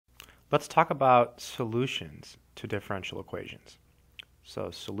Let's talk about solutions to differential equations. So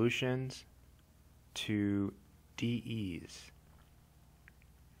solutions to DEs.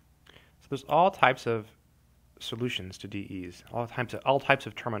 So there's all types of solutions to DEs, all types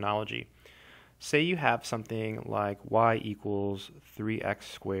of terminology. Say you have something like y equals 3x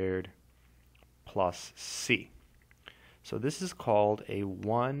squared plus c. So this is called a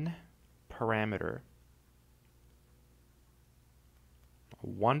one parameter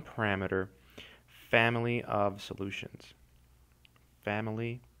family of solutions.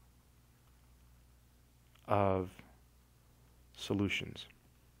 Family of solutions.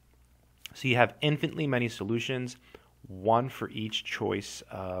 So you have infinitely many solutions, one for each choice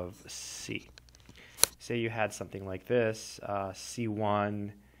of c. Say you had something like this,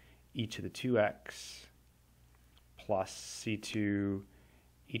 c1 e to the 2x plus c2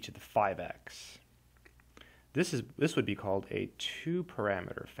 e to the 5x. This would be called a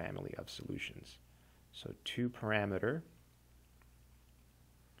two-parameter family of solutions. So two-parameter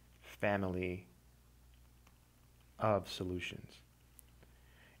family of solutions.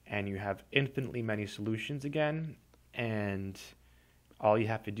 And you have infinitely many solutions again, and all you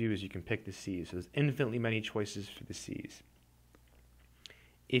have to do is you can pick the c's. So there's infinitely many choices for the c's.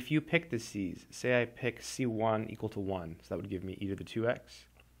 If you pick the c's, say I pick c1 equal to 1, so that would give me e to the 2x,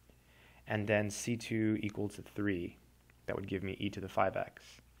 and then c2 equal to 3, that would give me e to the 5x.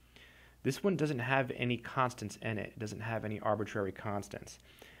 This one doesn't have any constants in it. It doesn't have any arbitrary constants.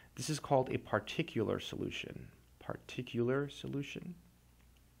 This is called a particular solution. Particular solution.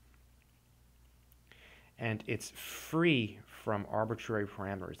 And it's free from arbitrary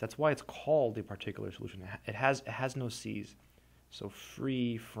parameters. That's why it's called a particular solution. It has no c's. So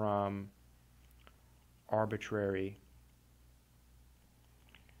free from arbitrary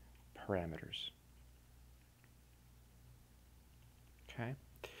parameters. Okay.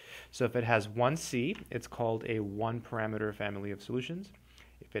 So if it has one c, it's called a one-parameter family of solutions.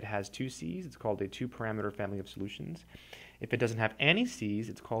 If it has two c's, it's called a two-parameter family of solutions. If it doesn't have any c's,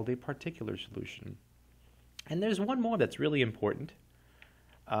 it's called a particular solution. And there's one more that's really important.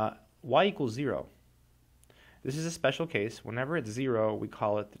 Y equals 0. This is a special case. Whenever it's 0, we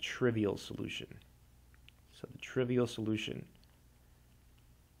call it the trivial solution. So the trivial solution.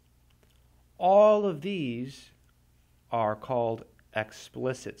 All of these are called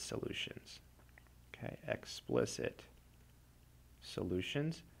explicit solutions. Okay, explicit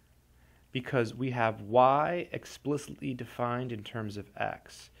solutions. Because we have y explicitly defined in terms of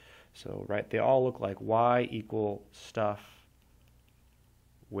x. So, right, they all look like y equal stuff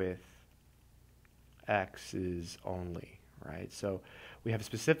with x's only, right? So we have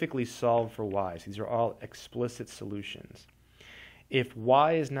specifically solved for y's. These are all explicit solutions. If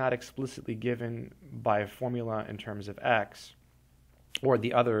y is not explicitly given by a formula in terms of x, or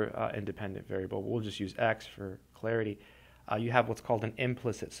the other independent variable, we'll just use x for clarity, you have what's called an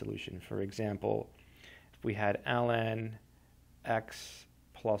implicit solution. For example, if we had ln x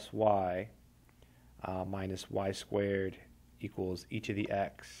plus y minus y squared equals e to the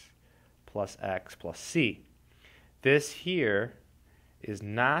x plus c. This here is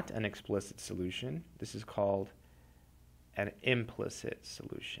not an explicit solution. This is called an implicit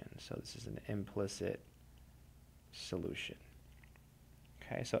solution. So this is an implicit solution.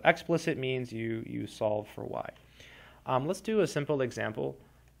 Okay, so explicit means you solve for y. Let's do a simple example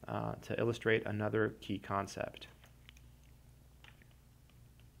to illustrate another key concept.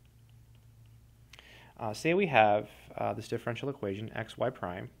 Say we have this differential equation, xy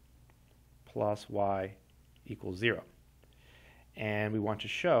prime plus y equals 0. And we want to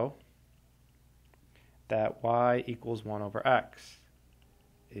show that y equals 1 over x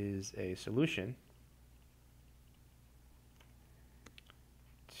is a solution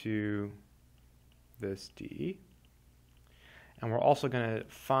to this d. And we're also going to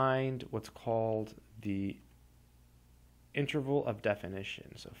find what's called the interval of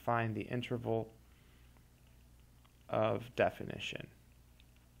definition. So find the interval of definition.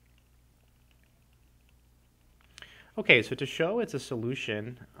 Okay, so to show it's a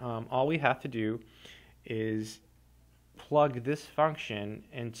solution, all we have to do is plug this function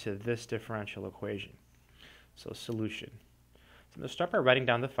into this differential equation. So solution. So I'm going to start by writing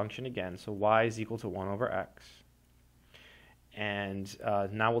down the function again. So y is equal to 1 over x. And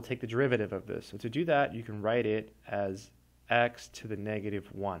now we'll take the derivative of this. So to do that, you can write it as x to the negative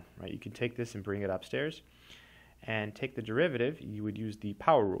 1. Right? You can take this and bring it upstairs. And take the derivative, you would use the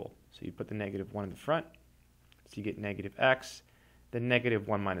power rule. So you put the negative 1 in the front. So you get negative x. Then negative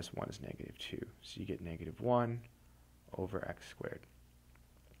 1 minus 1 is negative 2. So you get negative 1 over x squared.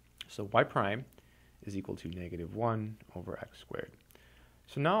 So y prime is equal to negative 1 over x squared.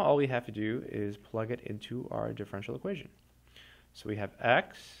 So now all we have to do is plug it into our differential equation. So we have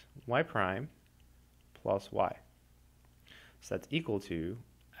x, y prime, plus y. So that's equal to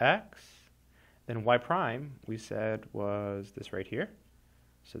x, then y prime, we said was this right here.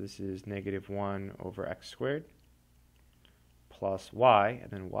 So this is negative 1 over x squared, plus y,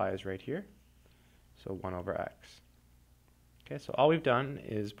 and then y is right here. So 1 over x. Okay, so all we've done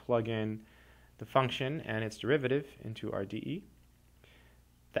is plug in the function and its derivative into our dE.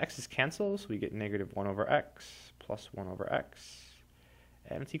 The x's cancel, so we get negative 1 over x plus 1 over x.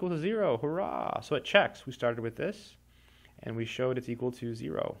 And it's equal to 0. Hurrah! So it checks. We started with this, and we showed it's equal to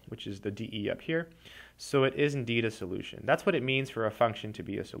 0, which is the dE up here. So it is indeed a solution. That's what it means for a function to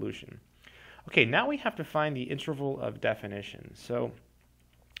be a solution. Okay, now we have to find the interval of definition. So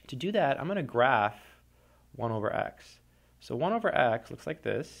to do that, I'm going to graph 1 over x. So 1 over x looks like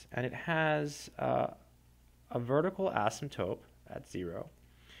this, and it has a vertical asymptote at 0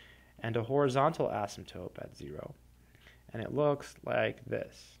 and a horizontal asymptote at 0. And it looks like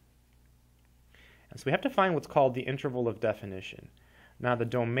this. And so we have to find what's called the interval of definition. Now the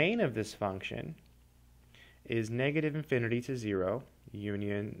domain of this function is negative infinity to 0,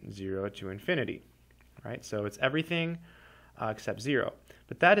 union 0 to infinity. Right? So it's everything except 0.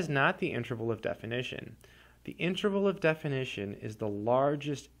 But that is not the interval of definition. The interval of definition is the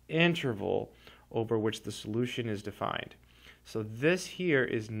largest interval over which the solution is defined. So this here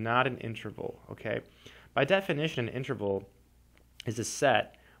is not an interval, okay? By definition, an interval is a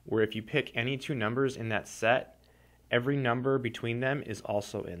set where if you pick any two numbers in that set, every number between them is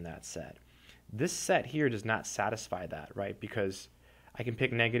also in that set. This set here does not satisfy that, right? Because I can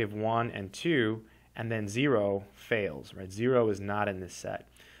pick negative 1 and 2, and then 0 fails, right? 0 is not in this set.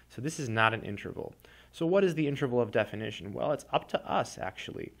 So this is not an interval. So what is the interval of definition? Well, it's up to us,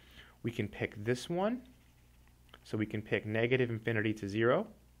 actually. We can pick this one. So we can pick negative infinity to 0,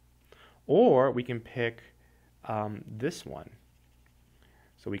 or we can pick this one.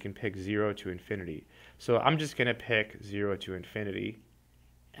 So we can pick 0 to infinity. So I'm just going to pick 0 to infinity,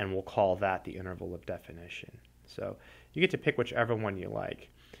 and we'll call that the interval of definition. So you get to pick whichever one you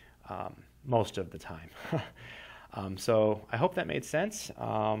like most of the time. So I hope that made sense.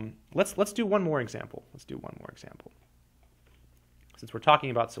 Let's do one more example. Since we're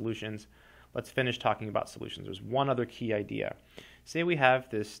talking about solutions, let's finish talking about solutions. There's one other key idea. Say we have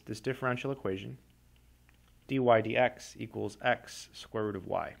this differential equation, dy dx equals x square root of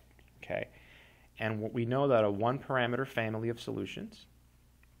y. Okay, and we know that a one-parameter family of solutions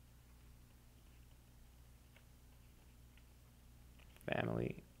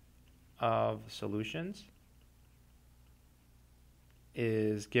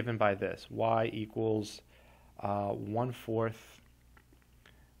is given by this: y equals 1/4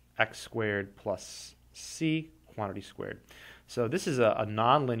 x squared plus c quantity squared. So this is a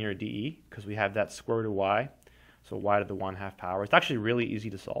nonlinear dE because we have that square root of y, so y to the 1/2 power. It's actually really easy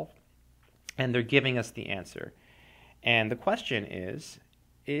to solve, and they're giving us the answer. And the question is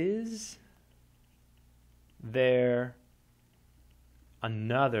there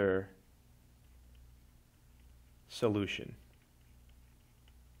another solution?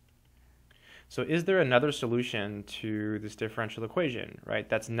 So is there another solution to this differential equation, right,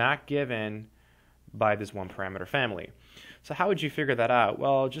 that's not given by this one parameter family? So how would you figure that out?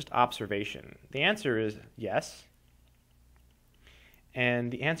 Well, just observation. The answer is yes.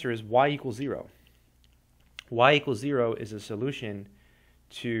 And the answer is y equals 0. Y equals 0 is a solution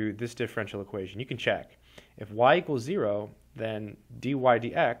to this differential equation. You can check. If y equals 0, then dy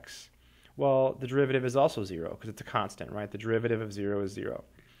dx, well, the derivative is also 0 because it's a constant, right? The derivative of 0 is 0.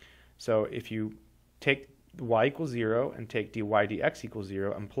 So if you take y equals 0 and take dy dx equals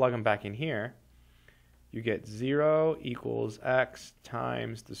 0 and plug them back in here, you get 0 equals x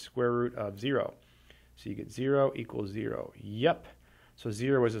times the square root of 0. So you get 0 equals 0. Yep. So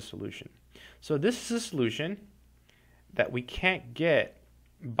 0 is a solution. So this is a solution that we can't get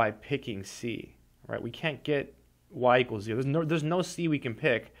by picking c, right? We can't get y equals 0. There's no c we can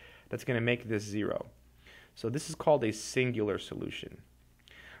pick that's going to make this 0. So this is called a singular solution.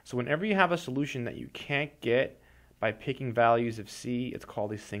 So whenever you have a solution that you can't get by picking values of c, it's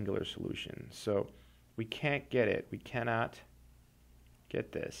called a singular solution. So we can't get it. We cannot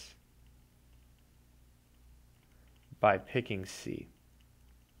get this by picking c.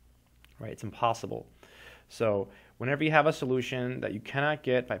 Right? It's impossible. So whenever you have a solution that you cannot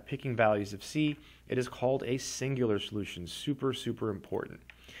get by picking values of c, it is called a singular solution. Super, super important.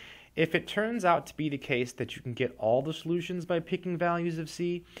 If it turns out to be the case that you can get all the solutions by picking values of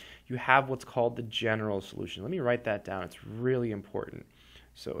c, you have what's called the general solution. Let me write that down. It's really important.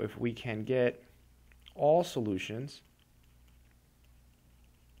 So if we can get all solutions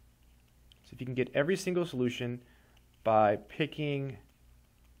So if you can get every single solution by picking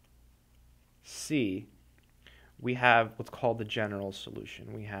C, we have what's called the general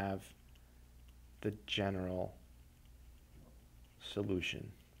solution. We have the general solution.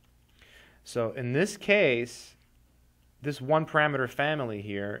 So in this case, this one parameter family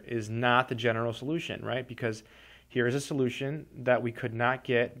here is not the general solution, right? Because here is a solution that we could not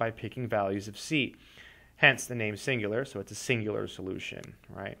get by picking values of C. Hence the name singular, so it's a singular solution,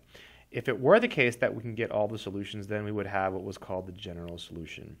 right? If it were the case that we can get all the solutions, then we would have what was called the general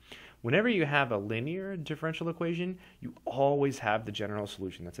solution. Whenever you have a linear differential equation, you always have the general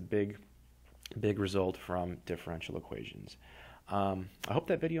solution. That's a big result from differential equations. I hope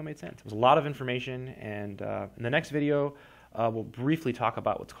that video made sense. It was a lot of information, and in the next video, we'll briefly talk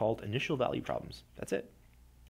about what's called initial value problems. That's it.